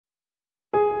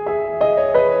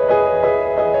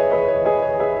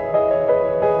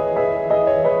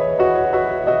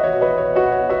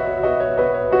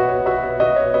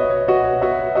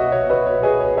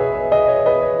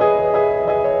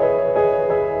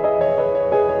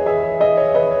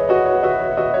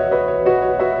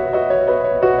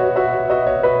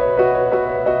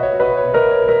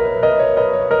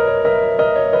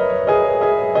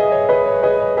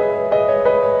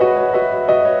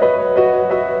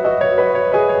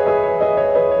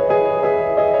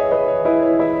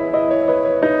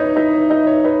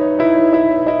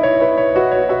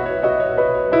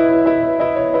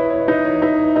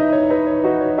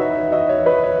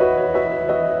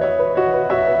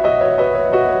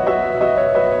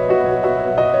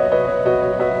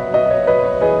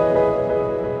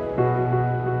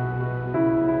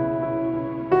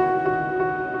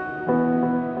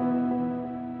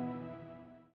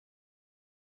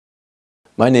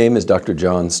My name is Dr.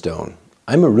 John Stone.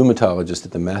 I'm a rheumatologist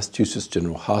at the Massachusetts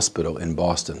General Hospital in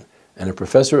Boston and a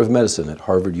professor of medicine at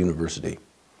Harvard University.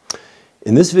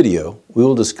 In this video, we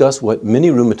will discuss what many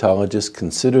rheumatologists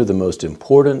consider the most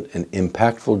important and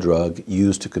impactful drug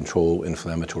used to control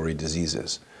inflammatory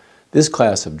diseases. This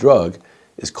class of drug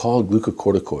is called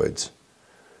glucocorticoids.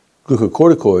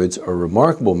 Glucocorticoids are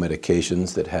remarkable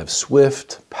medications that have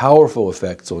swift, powerful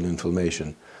effects on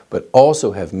inflammation, but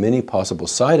also have many possible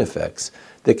side effects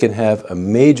that can have a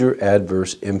major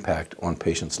adverse impact on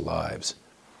patients' lives.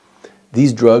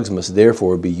 These drugs must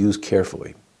therefore be used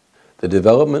carefully. The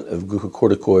development of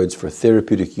glucocorticoids for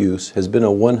therapeutic use has been a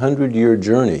 100-year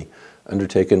journey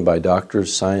undertaken by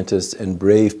doctors, scientists, and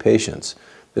brave patients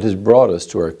that has brought us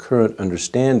to our current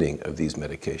understanding of these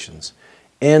medications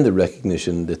and the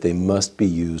recognition that they must be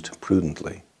used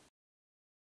prudently.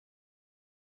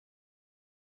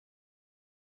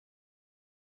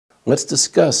 Let's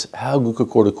discuss how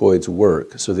glucocorticoids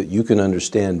work so that you can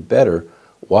understand better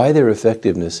why their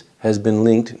effectiveness has been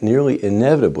linked nearly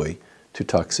inevitably to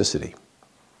toxicity.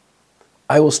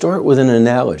 I will start with an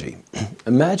analogy.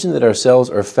 Imagine that our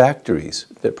cells are factories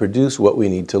that produce what we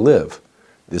need to live.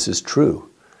 This is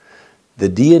true. The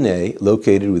DNA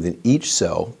located within each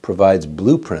cell provides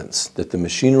blueprints that the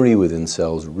machinery within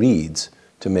cells reads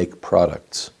to make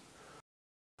products.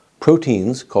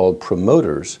 Proteins called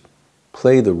promoters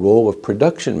play the role of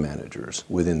production managers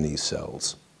within these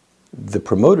cells. The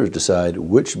promoters decide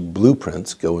which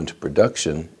blueprints go into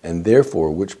production and therefore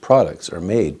which products are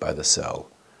made by the cell.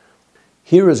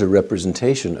 Here is a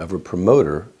representation of a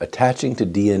promoter attaching to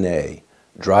DNA,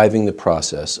 driving the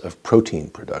process of protein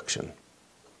production.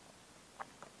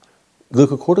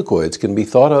 Glucocorticoids can be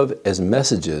thought of as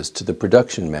messages to the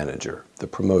production manager, the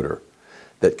promoter,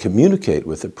 that communicate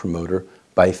with the promoter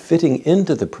by fitting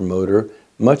into the promoter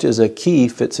much as a key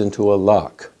fits into a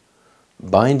lock.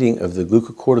 Binding of the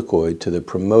glucocorticoid to the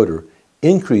promoter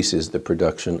increases the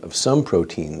production of some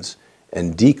proteins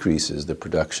and decreases the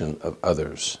production of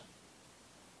others.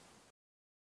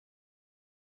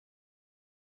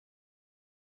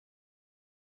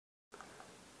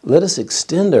 Let us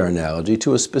extend our analogy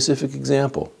to a specific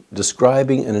example,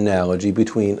 describing an analogy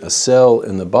between a cell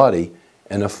in the body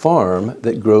and a farm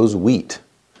that grows wheat.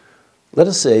 Let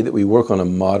us say that we work on a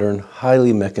modern,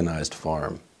 highly mechanized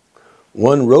farm.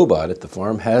 One robot at the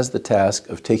farm has the task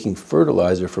of taking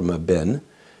fertilizer from a bin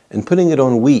and putting it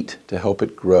on wheat to help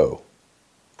it grow.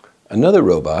 Another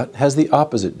robot has the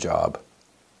opposite job,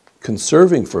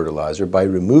 conserving fertilizer by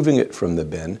removing it from the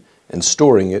bin and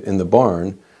storing it in the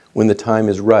barn when the time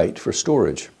is right for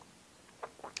storage.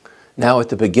 Now, at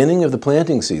the beginning of the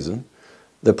planting season,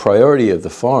 the priority of the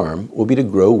farm will be to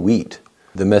grow wheat.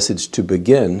 The message "to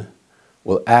begin"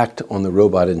 will act on the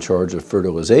robot in charge of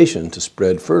fertilization to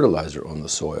spread fertilizer on the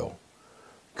soil.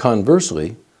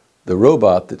 Conversely, the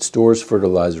robot that stores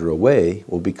fertilizer away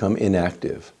will become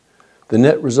inactive. The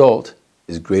net result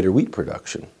is greater wheat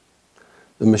production.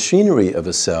 The machinery of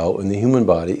a cell in the human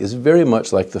body is very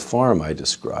much like the farm I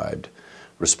described,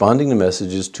 responding to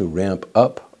messages to ramp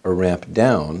up or ramp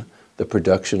down the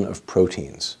production of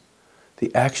proteins.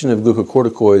 The action of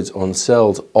glucocorticoids on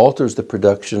cells alters the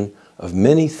production of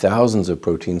many thousands of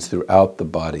proteins throughout the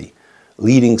body,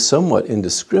 leading somewhat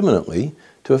indiscriminately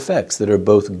to effects that are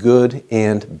both good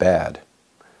and bad.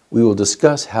 We will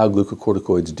discuss how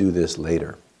glucocorticoids do this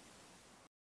later.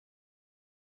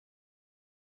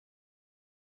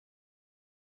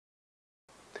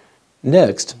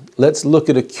 Next, let's look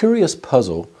at a curious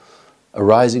puzzle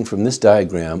arising from this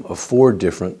diagram of 4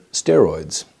 different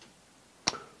steroids.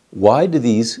 Why do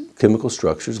these chemical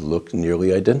structures look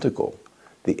nearly identical?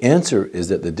 The answer is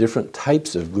that the different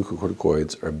types of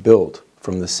glucocorticoids are built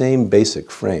from the same basic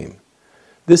frame.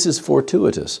 This is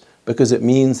fortuitous because it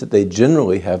means that they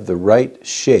generally have the right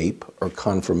shape or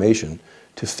conformation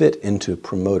to fit into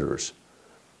promoters.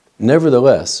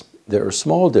 Nevertheless, there are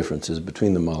small differences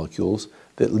between the molecules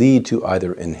that lead to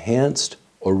either enhanced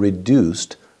or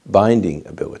reduced binding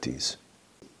abilities.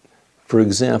 For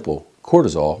example,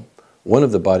 cortisol, one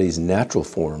of the body's natural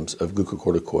forms of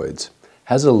glucocorticoids,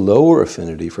 has a lower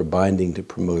affinity for binding to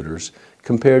promoters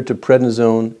compared to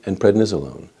prednisone and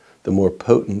prednisolone, the more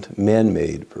potent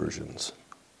man-made versions.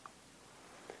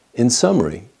 In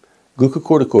summary,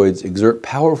 glucocorticoids exert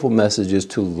powerful messages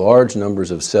to large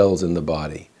numbers of cells in the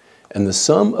body, and the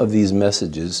sum of these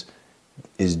messages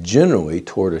is generally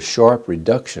toward a sharp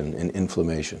reduction in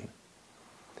inflammation.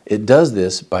 It does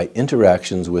this by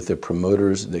interactions with the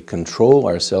promoters that control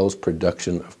our cells'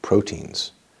 production of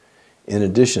proteins. In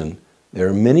addition, there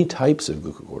are many types of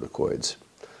glucocorticoids.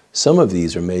 Some of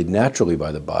these are made naturally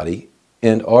by the body,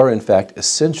 and are in fact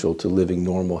essential to living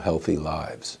normal, healthy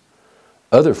lives.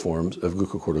 Other forms of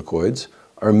glucocorticoids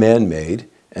are man-made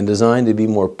and designed to be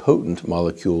more potent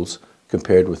molecules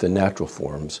compared with the natural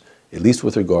forms, at least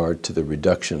with regard to the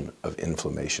reduction of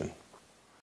inflammation.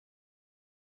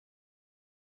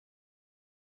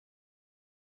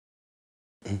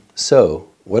 So,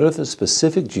 what are the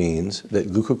specific genes that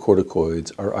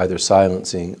glucocorticoids are either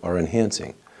silencing or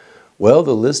enhancing? Well,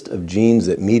 the list of genes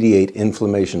that mediate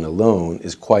inflammation alone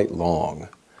is quite long.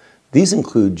 These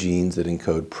include genes that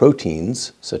encode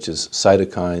proteins, such as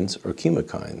cytokines or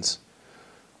chemokines.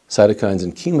 Cytokines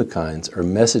and chemokines are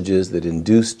messages that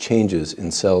induce changes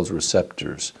in cells'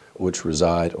 receptors, which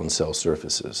reside on cell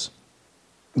surfaces.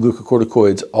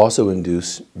 Glucocorticoids also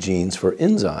induce genes for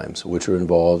enzymes, which are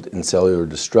involved in cellular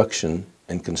destruction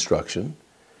and construction,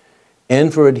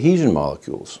 and for adhesion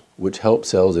molecules, which help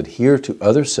cells adhere to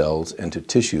other cells and to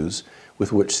tissues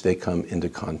with which they come into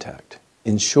contact.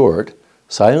 In short,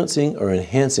 silencing or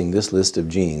enhancing this list of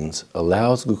genes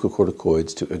allows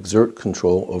glucocorticoids to exert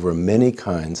control over many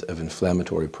kinds of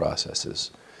inflammatory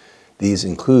processes. These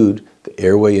include the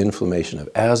airway inflammation of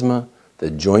asthma, the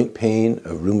joint pain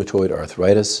of rheumatoid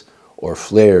arthritis, or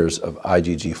flares of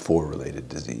IgG4-related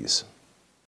disease.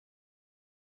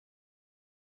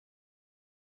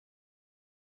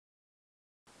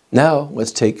 Now,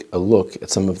 let's take a look at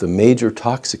some of the major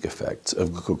toxic effects of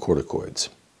glucocorticoids.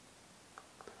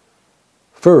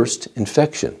 First,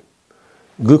 infection.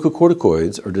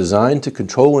 Glucocorticoids are designed to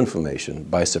control inflammation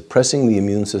by suppressing the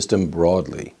immune system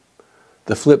broadly.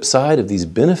 The flip side of these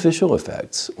beneficial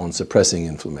effects on suppressing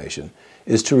inflammation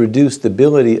is to reduce the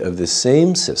ability of the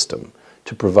same system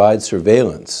to provide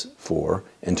surveillance for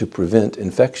and to prevent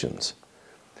infections.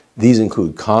 These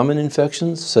include common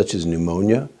infections such as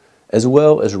pneumonia, as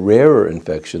well as rarer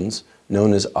infections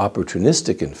known as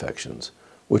opportunistic infections,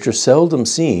 which are seldom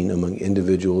seen among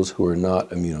individuals who are not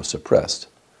immunosuppressed.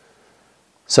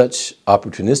 Such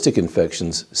opportunistic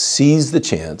infections seize the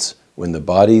chance when the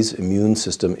body's immune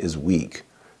system is weak,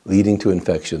 leading to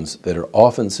infections that are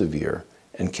often severe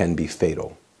and can be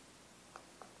fatal.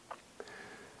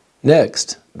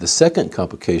 Next, the second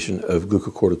complication of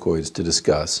glucocorticoids to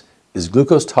discuss is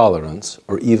glucose tolerance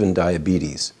or even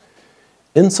diabetes.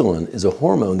 Insulin is a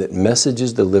hormone that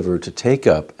messages the liver to take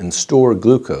up and store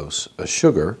glucose, a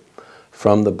sugar,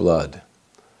 from the blood.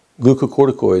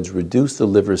 Glucocorticoids reduce the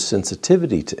liver's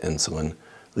sensitivity to insulin,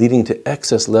 leading to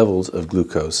excess levels of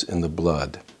glucose in the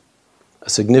blood. A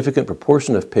significant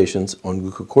proportion of patients on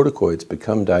glucocorticoids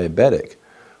become diabetic,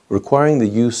 requiring the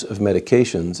use of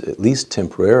medications, at least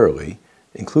temporarily,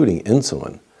 including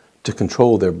insulin, to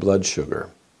control their blood sugar.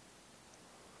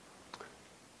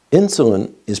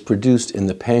 Insulin is produced in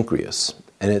the pancreas,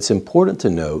 and it's important to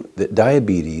note that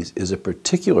diabetes is a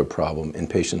particular problem in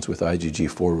patients with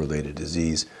IgG4-related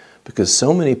disease because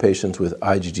so many patients with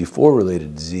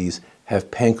IgG4-related disease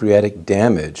have pancreatic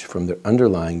damage from their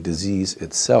underlying disease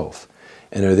itself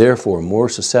and are therefore more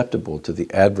susceptible to the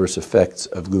adverse effects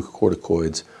of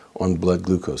glucocorticoids on blood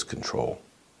glucose control.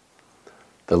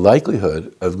 The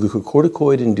likelihood of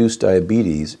glucocorticoid-induced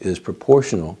diabetes is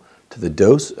proportional to the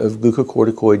dose of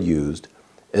glucocorticoid used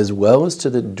as well as to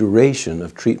the duration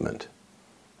of treatment.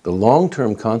 The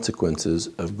long-term consequences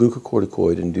of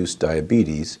glucocorticoid-induced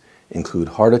diabetes include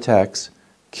heart attacks,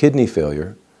 kidney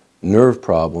failure, nerve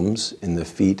problems in the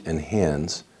feet and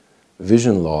hands,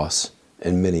 vision loss,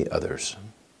 and many others.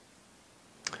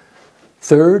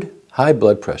 Third, high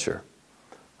blood pressure.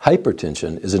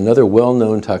 Hypertension is another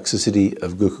well-known toxicity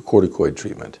of glucocorticoid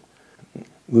treatment.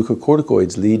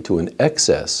 Glucocorticoids lead to an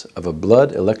excess of a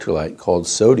blood electrolyte called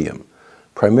sodium,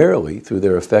 primarily through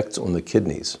their effects on the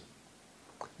kidneys.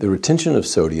 The retention of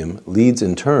sodium leads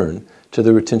in turn to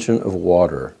the retention of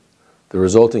water. The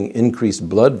resulting increased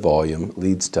blood volume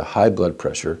leads to high blood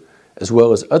pressure, as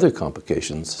well as other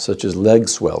complications such as leg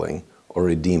swelling or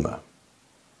edema.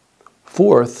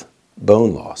 Fourth,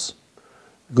 bone loss.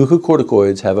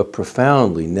 Glucocorticoids have a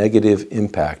profoundly negative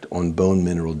impact on bone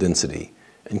mineral density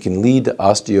and can lead to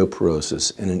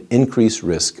osteoporosis and an increased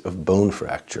risk of bone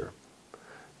fracture.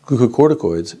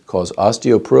 Glucocorticoids cause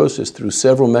osteoporosis through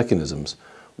several mechanisms,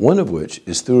 one of which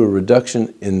is through a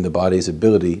reduction in the body's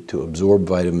ability to absorb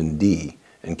vitamin D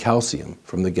and calcium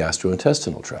from the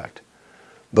gastrointestinal tract.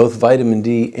 Both vitamin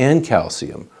D and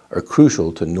calcium are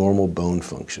crucial to normal bone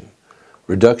function.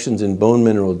 Reductions in bone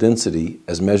mineral density,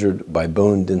 as measured by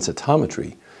bone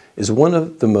densitometry, is one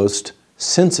of the most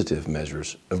sensitive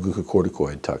measures of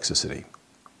glucocorticoid toxicity.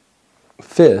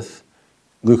 Fifth,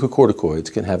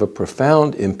 glucocorticoids can have a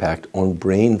profound impact on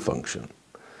brain function.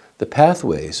 The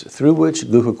pathways through which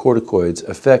glucocorticoids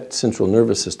affect central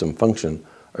nervous system function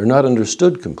are not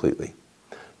understood completely.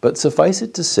 But suffice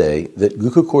it to say that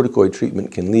glucocorticoid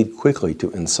treatment can lead quickly to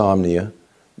insomnia,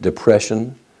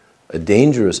 depression, a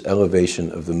dangerous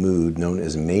elevation of the mood known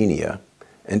as mania,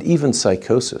 and even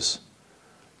psychosis.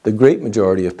 The great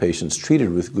majority of patients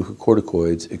treated with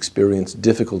glucocorticoids experience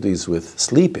difficulties with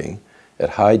sleeping at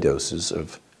high doses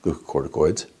of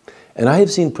glucocorticoids, and I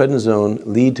have seen prednisone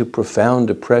lead to profound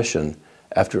depression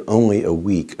after only a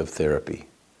week of therapy.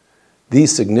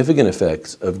 These significant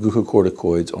effects of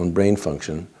glucocorticoids on brain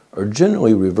function are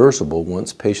generally reversible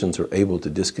once patients are able to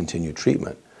discontinue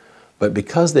treatment, but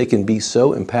because they can be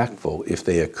so impactful if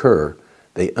they occur,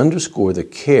 they underscore the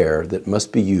care that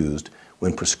must be used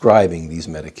when prescribing these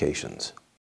medications.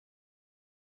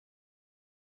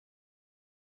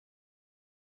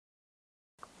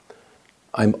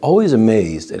 I'm always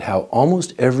amazed at how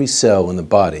almost every cell in the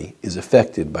body is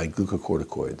affected by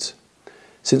glucocorticoids.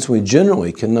 Since we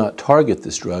generally cannot target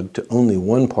this drug to only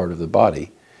one part of the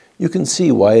body, you can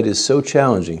see why it is so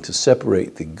challenging to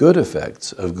separate the good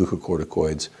effects of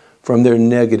glucocorticoids from their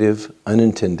negative,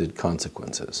 unintended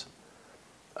consequences.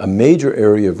 A major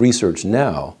area of research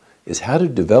now is how to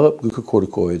develop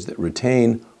glucocorticoids that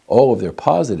retain all of their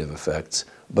positive effects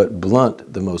but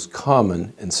blunt the most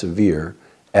common and severe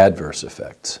adverse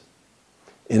effects.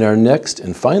 In our next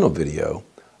and final video,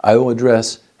 I will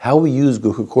address how we use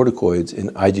glucocorticoids in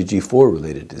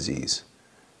IgG4-related disease.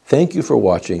 Thank you for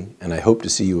watching, and I hope to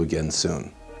see you again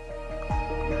soon.